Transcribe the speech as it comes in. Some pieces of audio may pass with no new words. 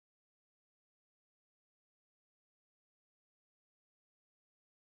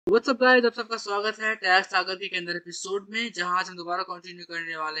What's up guys, आप सबका स्वागत है टैग सागर के अंदर एपिसोड में, जहां आज हम दोबारा कंटिन्यू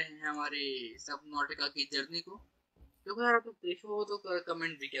करने वाले हैं हमारी सबनॉटिका की जर्नी को। देखो यार, आप लोग देखो हो तो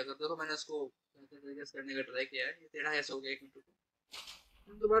कमेंट भी किया करो। देखो मैंने उसको तरीके से करने का ट्राई किया है, ये टेढ़ा ऐसा हो गया एक मिनट को।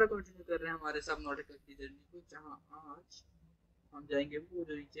 हम दोबारा कंटिन्यू कर रहे हैं हमारे सबनॉटिका की जर्नी को, जहां आज हम जाएंगे वो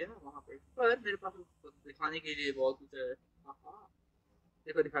जो नीचे है ना वहाँ पे। पर मेरे पास उसको दिखाने के लिए बहुत कुछ है। हाँ,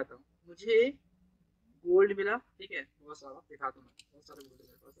 देखो दिखाता हूँ। मुझे गोल्ड मिला, ठीक है, बहुत सारा दिखाता हूँ। बहुत सारा गोल्ड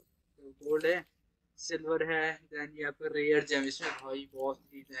मेरे पास है। तो गोल्ड है, सिल्वर है, देन ये आपका रेयर जेम, इसमें भाई बहुत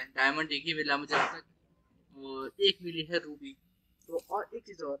चीज है। डायमंड एक ही मिला मुझे अब तक, और एक मिली है रूबी। तो और एक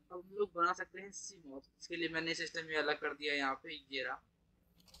चीज और, अब हम लोग बना सकते हैं सी मॉथ। इसके लिए मैंने सिस्टम ये अलग कर दिया है यहाँ पे, ये रहा।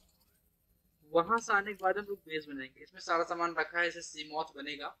 वहां से आने के बाद हम लोग बेस बनाएंगे, इसमें सारा सामान रखा है, इसे सी मॉथ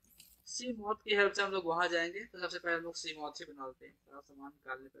बनेगा। सी मॉथ की हेल्प से हम लोग वहां जाएंगे। तो सबसे पहले हम लोग सी मॉथ से बना लेते हैं सारा सामान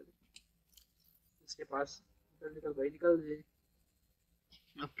निकालने पहले इसके पास। निकल निकल भाई निकल जी।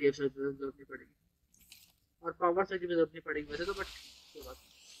 अब केव से जरूरत नहीं पड़ेगी, और पावर से भी जरूरत नहीं पड़ेगी वैसे तो, बट कोई बात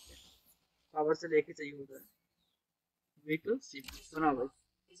नहीं, पावर से लेके चाहिए होता है। व्हीकल सी बना भाई।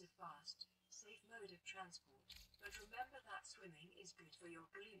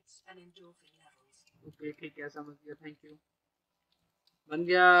 ओके ठीक है, समझ गया, थैंक यू। बन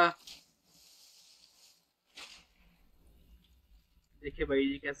गया। देखिए भाई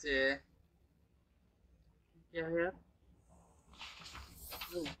जी कैसे है, क्या है यार।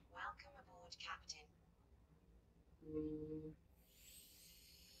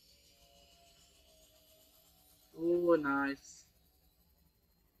 Oh nice.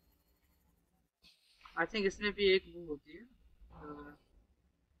 आई थिंक इसमें भी एक वो होती है,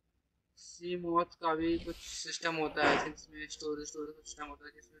 सी मॉथ का भी कुछ सिस्टम होता है। आई थिंक इसमें स्टोरेज स्टोरेज सिस्टम होता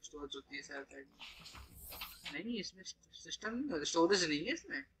है, जिसमें स्टोरेज होती है शायद साइड। नहीं, इसमें सिस्टम नहीं, स्टोरेज नहीं है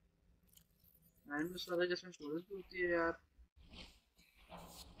इसमें। मैंने भी सोचा जिसमें स्टोरेज भी होती है यार।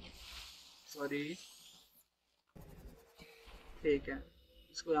 सॉरी। ठीक है,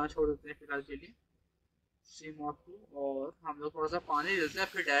 इसको यहाँ छोड़ देते हैं फिलहाल के लिए, सी मॉथ को। और हम लोग थोड़ा सा पानी देते हैं,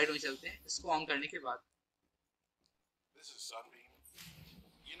 फिर डायरेक्ट वहीं चलते हैं इसको ऑन करने के बाद।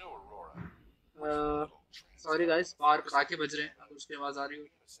 सॉरी गाइस, बाहर पटाखे बज रहे हैं, अगर उसकी आवाज़ आ रही हो।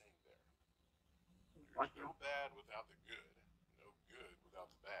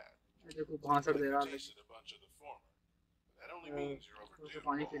 देखो भाषण दे रहा है। थोड़ा सा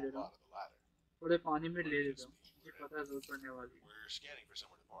पानी पी ले रहा हूँ, थोड़े पानी में ले लेता हूँ, मुझे पता है जरूरत पड़ने वाली है।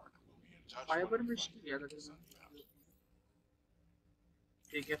 फाइबर में किया था फिर मैंने।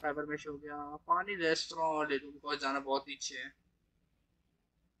 ठीक है, फाइबर मेश हो गया। पानी रेस्टोरेंट ले लूँ, बिकॉज जाना बहुत नीचे है।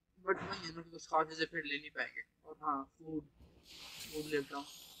 बट वही है ना, कुछ खास चीज़ें फिर ले नहीं पाएंगे। और हाँ, फूड फूड लेता हूँ।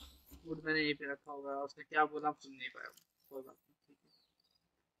 फूड मैंने यहीं पे रखा हुआ है, उसने क्या बोला हम सुन नहीं पाया। कोई बात नहीं, ठीक है।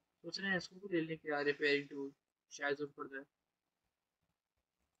 सोच रहे हैं इसको भी ले लें क्या, रिपेयरिंग टूल शायद जरूरत पड़ जाए।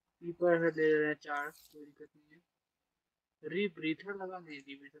 पीपर है, ले रहे हैं 4, कोई दिक्कत नहीं है। रीब्रीथर लगा नहीं,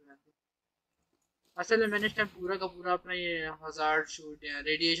 रीब्रीथर। असल में मैंने इस टाइम पूरा का पूरा अपना ये हजार्ड सूट या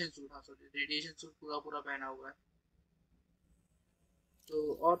रेडिएशन सूट, हाँ सॉरी, रेडिएशन सूट पूरा पूरा पहना हुआ है।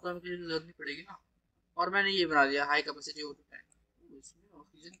 तो और तो हमें किसी की जरूरत नहीं पड़ेगी ना। और मैंने ये बना दिया हाई कैपेसिटी ऑटो टैंक, इसमें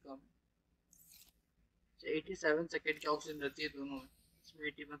ऑक्सीजन कम है। 87 सेकेंड की ऑक्सीजन रहती है दोनों में, इसमें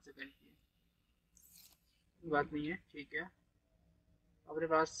 81 सेकेंड की है। बात नहीं है, ठीक है। अपने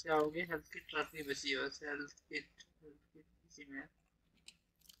पास क्या होगी, हेल्थ किट रखनी बची है बस। हेल्थ किट इसी में है।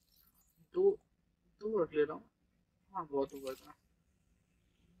 दो दो रख ले रहा हूँ। हाँ बहुत होगा इतना।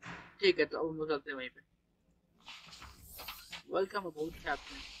 ठीक है, तो अब हम लोग चलते हैं वहीं पे। Welcome about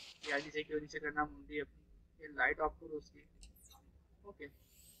captain. गाड़ी से क्यों नीचे करना मुंडी अपनी, ये लाइट ऑफ करो उसकी। ओके,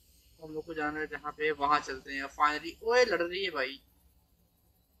 तो हम लोग को जाना है जहाँ पे, वहाँ चलते हैं फाइनली। ओए लड़ रही है भाई।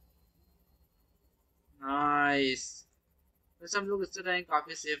 नाइस। वैसे हम लोग इससे रहेंगे,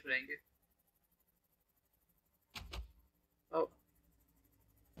 काफी सेफ रहेंगे। अब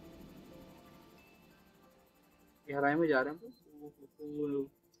गहराई में जा रहे हैं हम लोग।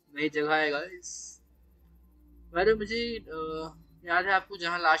 नई जगह है गाइस। वैसे मुझे याद है आपको,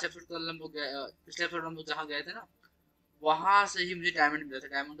 जहाँ लास्ट एपिसोड कल हम लोग गए, पिछले एपिसोड हम लोग जहाँ गए थे ना, वहां से ही मुझे डायमंड मिला था।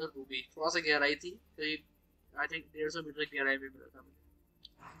 डायमंड और रूबी, थोड़ा सा गहराई थी, करीब आई थिंक 150 मीटर गहराई में मिला था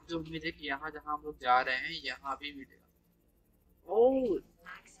मुझे। जो उम्मीद है कि यहाँ जहाँ हम लोग जा रहे हैं यहाँ भी मिलेगा। Oh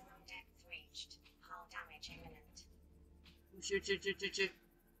shit shit shit shit shit.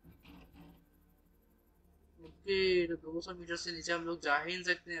 Okay, तो 200 मीटर से नीचे हम लोग जा ही नहीं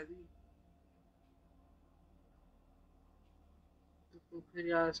सकते हैं अभी। तो फिर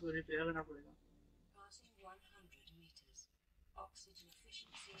यार इसको रिपेयर करना पड़ेगा।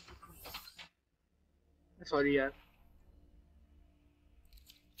 सॉरी यार,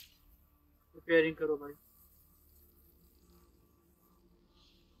 रिपेयरिंग करो भाई।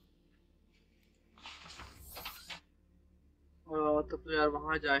 तो यार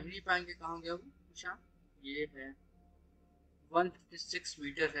वहां जा ही नहीं पाएंगे। कहाँ गया वो? अच्छा ये है 156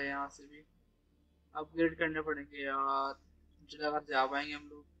 मीटर है यहाँ से भी। अपग्रेड करने पड़ेंगे यार। मुझे लगा जा पाएंगे हम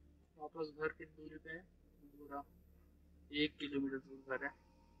लोग। वापस घर की दूरी पे है पूरा 1 किलोमीटर दूर घर है।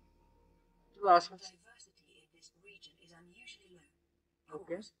 तो आसपास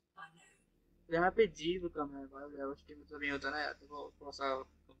ओके। यहाँ पे जीव कम है। बायोडाइवर्सिटी मतलब नहीं होता ना यार। देखो थोड़ा सा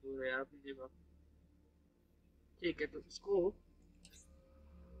कमजोर है यार अपनी जीव। ठीक है तो इसको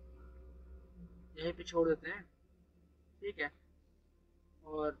यहीं पे छोड़ देते हैं। ठीक है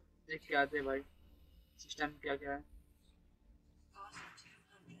और देख के आते हैं भाई सिस्टम क्या क्या है।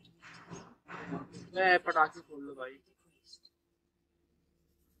 पटाखे खोल लो भाई।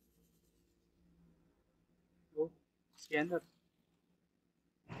 वो इसके अंदर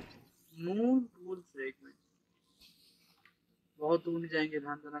मून टूल से एक मिनट। बहुत दूर नहीं जाएंगे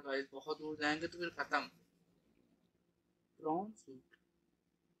ध्यान देना गाइस। बहुत दूर जाएंगे तो फिर खत्म। प्रॉन सूट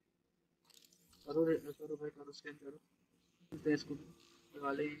करो करो भाई करो स्कैन करो। इसको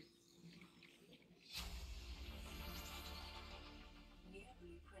लगा ले।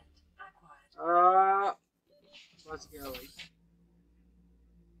 बस गया भाई।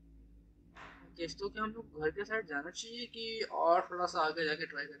 केस तो क्या हम लोग घर के साइड जाना चाहिए कि और थोड़ा सा आगे जाके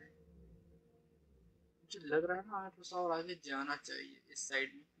ट्राई करें? मुझे लग रहा है ना हमें थोड़ा सा और आगे जाना चाहिए इस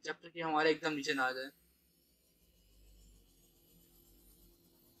साइड में जब तक कि हमारे एकदम नीचे ना आ जाए।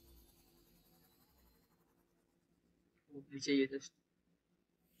 वो नीचे ही है जस्ट।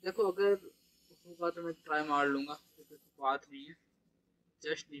 देखो अगर होगा तो मैं ट्राई मार लूंगा तो कोई बात नहीं है।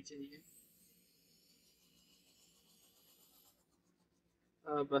 जस्ट नीचे ही है।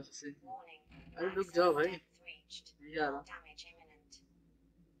 बस से। अरे रुक जाओ भाई नहीं जा रहा।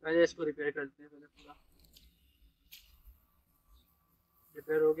 पहले इसको रिपेयर करते हैं पहले पूरा।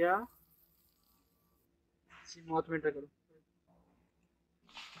 रिपेयर हो गया। इसी मौत में करो।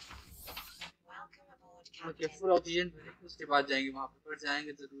 ओके फुल ऑक्सीजन भरे उसके बाद जाएंगे वहाँ पर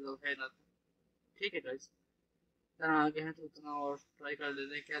जाएंगे जरूर है ना तो। ठीक है गाइस इतना आगे हैं तो उतना और ट्राई कर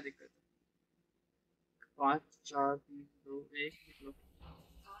लेते हैं। क्या दिक्कत है? 5 4 3 2 1 निकलो।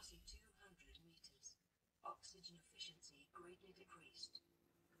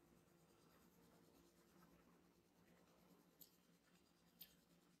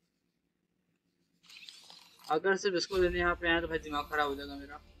 अगर सिर्फ इसको लेने यहाँ पे आए तो भाई दिमाग खराब हो जाएगा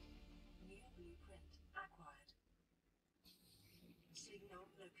मेरा।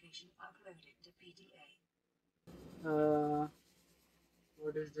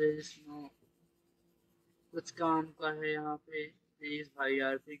 What is this? नो कुछ काम का है यहाँ पे। प्लीज भाई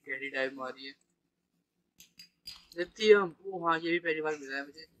यार फिर गहरी डाइव मारी है। लिथियम ओ हाँ ये भी पहली बार मिला है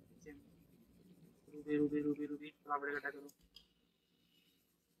मुझे। रूबी रूबी रूबी रूबी कहाँ इकट्ठा करो।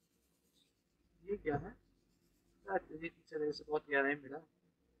 ये क्या है? यार तेरी टीचर से बहुत गहराई मिला।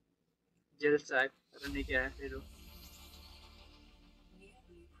 जेल स्ट्रैक पता नहीं क्या है फिर।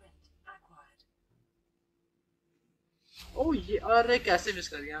 ओ ये अरे कैसे मिस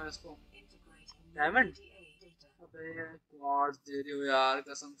कर गया मैं इसको। डायमंड अबे क्वार्ट्ज दे रही हो यार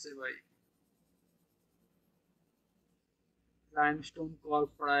कसम से भाई। लाइमस्टोन कॉल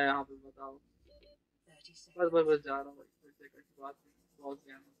पड़ा है यहाँ पे बताओ। बस बस बस जा रहा हूँ भाई फिर देखा की बात नहीं पहुंच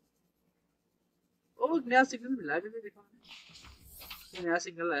गया मैं। ओ नया सिग्नल मिला है अभी देखा मैंने। नया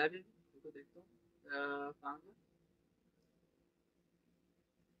सिग्नल आया अभी देखो देखता हूँ। कहाँ गया?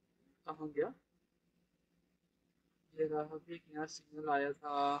 कहाँ गया? ये रहा अभी एक नया सिग्नल आया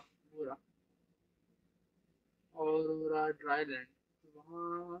था। पूरा और ड्राई लैंड तो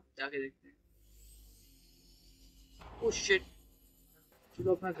वहाँ जाके देखते हैं। ओ शिट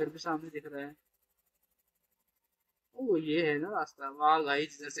चलो अपना घर भी सामने दिख रहा है। ओ ये है ना रास्ता। वाह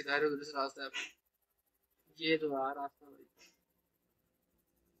गाइस इधर से घर उधर से रास्ता है। ये तो रहा रास्ता भाई।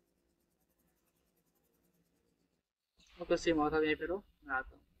 ओके सेम आता यहीं पे रहो मैं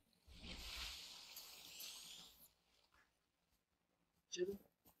आता हूँ। चलो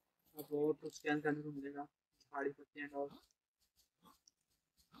अब और तो स्कैन करने को मिलेगा। झाड़ी पत्तियाँ और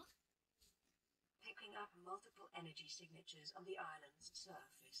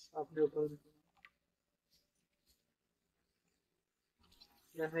अपने ऊपर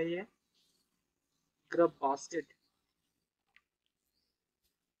क्या है ये? ग्रब बास्केट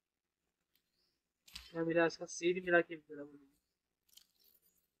क्या मिला? इसका सीड मिला कि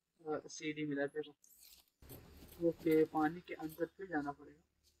सीड ही मिला तेरे को। ओके पानी के अंदर फिर जाना पड़ेगा।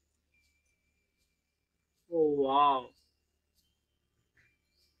 ओ वाह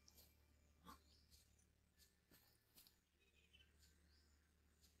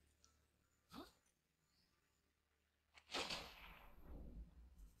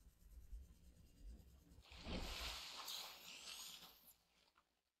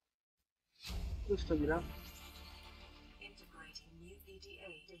कुछ तो मिला।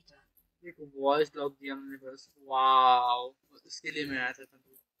 एक वॉइस लॉग दिया हमने बस। वाओ, इसके लिए मैं आया था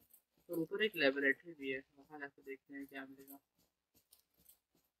तंदूर। और ऊपर एक लेबोरेटरी भी है, वहाँ जाकर देखते हैं क्या मिलेगा।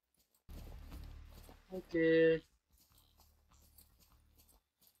 ओके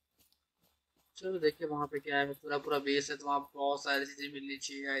चलो देखिए वहाँ पे क्या है। पूरा पूरा बेस है तो वहाँ बहुत सारी चीजें मिलनी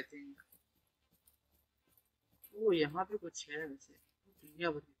चाहिए आई थिंक। ओ यहाँ पे कुछ है वैसे,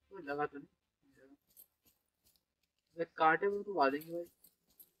 दुनिया भर की कोई लगा तो नहीं। अगर काटे वो तो देंगे भाई।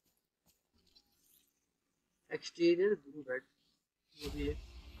 एक्सटीरियर ब्लू बेड, वो भी है।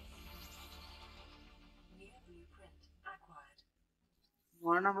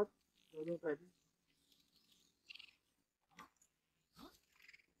 मारना मत, दोनों पहले।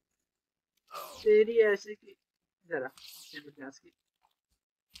 तेरी ऐसे की जरा अपने प्रयास की।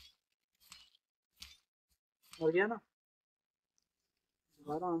 मर गया ना,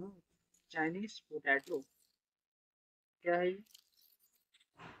 दोबारा आना। चाइनीज पोटैटो, क्या है ये?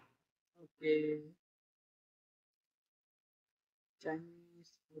 ओके, चाइनीज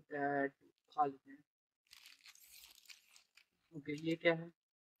पोटैटो खा लेते हैं। ओके ये क्या है?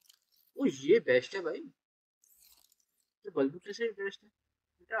 ओ ये बेस्ट है भाई, तो बलबूटे से बेस्ट है।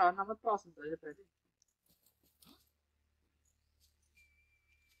 बेटा आना मत पास में पहले।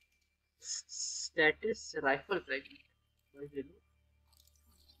 स्टेटस राइफल फ्रैगमेंट भाई ले लो।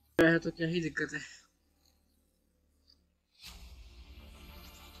 है तो क्या ही दिक्कत है।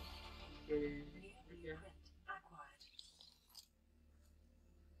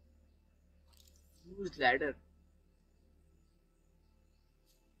 Use ladder.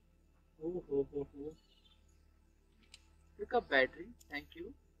 हो pickup battery, thank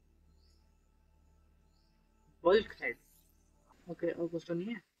you. Bulk head, okay और कुछ तो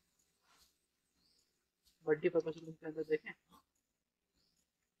नहीं है। बड्डी पर्पस रूम के अंदर देखें।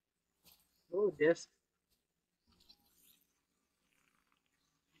 ओ डेस्क,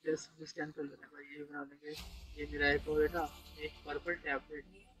 डेस्क भी स्कैन कर लेना भाई, ये बना देंगे। ये मेरा एक और बेटा, एक पर्पल टैबलेट,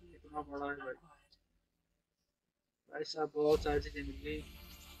 इतना बड़ा है भाई। भाई साहब बहुत सारी चीजें मिल गई।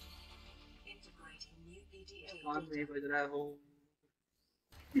 कान में ही बज रहा है हो।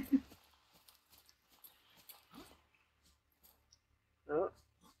 तो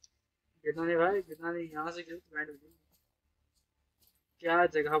गिरना नहीं भाई, गिरना नहीं, यहाँ से गिर तो बैंड हो जाएगी। क्या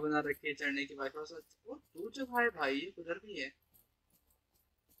जगह बना रखी है चढ़ने की भाई साहब। वो दो जगह है भाई, ये उधर भी है।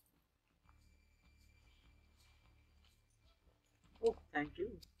 ओह थैंक यू,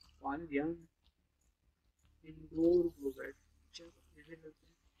 पानी दिया। इंडोर ग्रो बैग, चलो ये भी लेते हैं।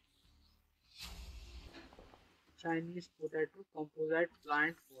 Chinese potato composite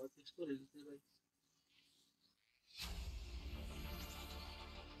plant pot, इसको ले लेते हैं भाई।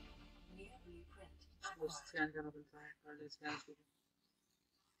 इसको स्कैन करना पड़ता है, पहले स्कैन करो।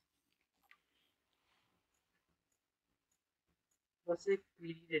 बस एक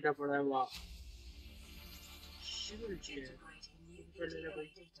पीडी डेटा पड़ा है, वाह। शिविल चेयर कर लेना भाई।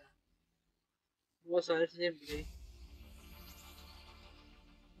 बहुत सारी चीजें मिल गई।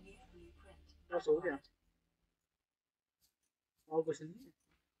 बस हो गया, और कुछ नहीं है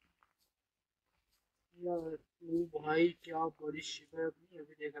यार। वो भाई क्या बड़ी शिप है अपनी,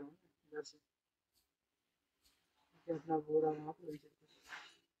 अभी देख रहा हूँ इधर से। अपना बोरा वहाँ पर वही चलता है।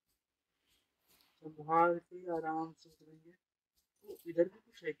 संभाल के आराम से उतरेंगे। तो इधर भी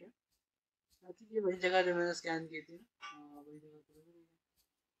कुछ है क्या? आई थिंक ये वही जगह जो मैंने स्कैन की थी ना। हाँ वही जगह पर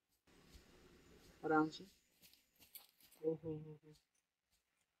आराम से। हो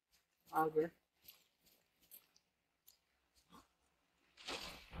आ गए।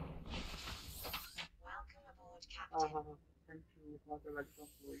 हाँ हाँ हाँ, thank you for the welcome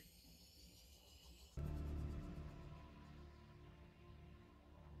बोय।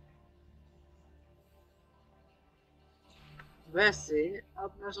 वैसे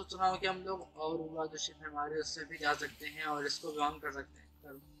अब मैं सोच रहा हूँ कि हम लोग और होगा जो शिप है हमारे, उससे भी जा सकते हैं और इसको भी ऑन कर सकते हैं।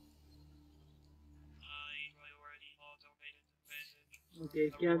 चलो ओके,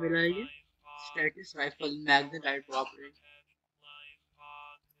 क्या मिला है ये? स्टैटिस rifle magnetite drop rate.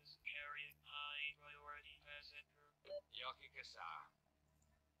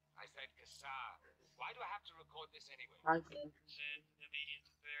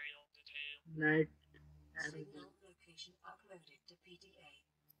 Night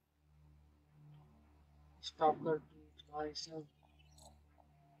stop कर दूँ भाई साहब।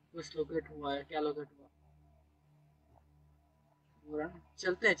 कुछ लोकेट हुआ है, क्या लोकेट हुआ? हो रहा है,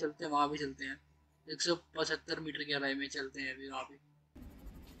 चलते हैं वहां भी चलते हैं। 175 मीटर की गहराई में चलते हैं अभी वहां पे।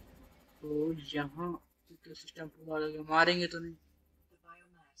 तो यहाँ तो सिस्टम पूरा अलग है, मारेंगे तो नहीं।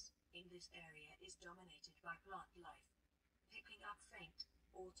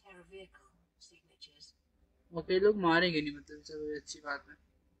 और कई लोग मारेंगे नहीं, मतलब चलो अच्छी बात है।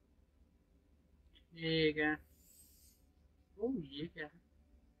 ठीक है। ओ ये क्या है,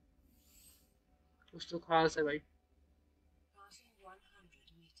 कुछ तो खास है भाई।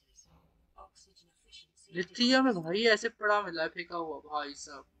 लिथियम में भाई ऐसे पड़ा मिला है फेंका हुआ भाई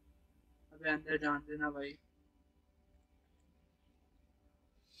साहब। अबे अंदर जान देना भाई।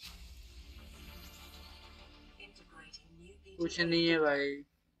 कुछ नहीं है भाई,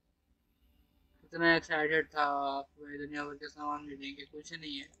 इतना एक्साइटेड था पूरी दुनिया भर के सामान मिलेंगे, कुछ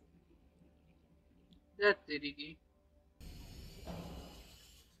नहीं है। तेरी की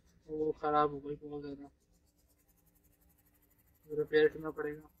वो खराब हो गई बहुत ज्यादा, रिपेयर करना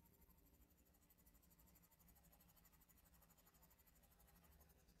पड़ेगा।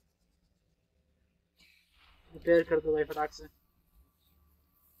 रिपेयर कर दो भाई फटाक से।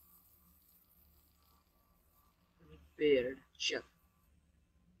 रिपेयर्ड, चल।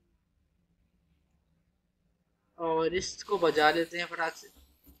 और इसको बजा लेते हैं फटाक से।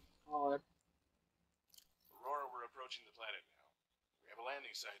 और Aurora, we're approaching the planet now. We have a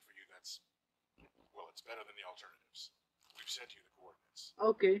landing site for you that's, well, it's better than the alternatives. We've sent you the coordinates.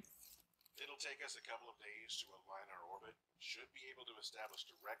 Okay. It'll take us a couple of days to align our orbit. Should be able to establish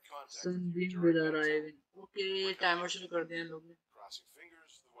direct contact with you Sunbeam during with that time. Arriving, okay timer शुरू कर दिया लोग ने। Crossing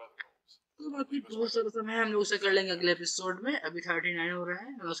fingers, the weather holds. तो बाकी बहुत सारा समय हम लोग उसे कर लेंगे अगले एपिसोड में। अभी 39 हो रहा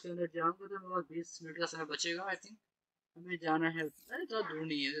है और उसके अंदर जाऊंगा तो मेरे पास 20 मिनट का समय बचेगा आई थिंक। हमें जाना है, अरे तो दूर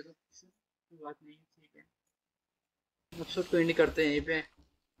नहीं है तो बात नहीं है, ठीक है। एपिसोड कोई नहीं करते हैं यहीं पे।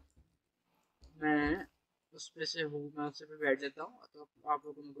 मैं उस पे से हूँ, मैं उससे पे बैठ जाता हूँ तो आप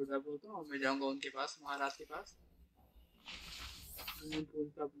लोगों को मैं गुड बाय बोलता हूँ और मैं जाऊँगा उनके पास, महाराज के पास।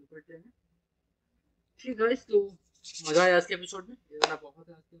 ठीक है तो मजा आया आज के एपिसोड में, इतना बहुत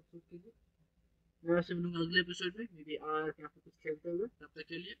है आज के एपिसोड के लिए। मैं आपसे मिलूंगा अगले एपिसोड में, मेरी आर के कुछ खेलते हुए, तब तक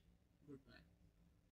के लिए गुड बाय।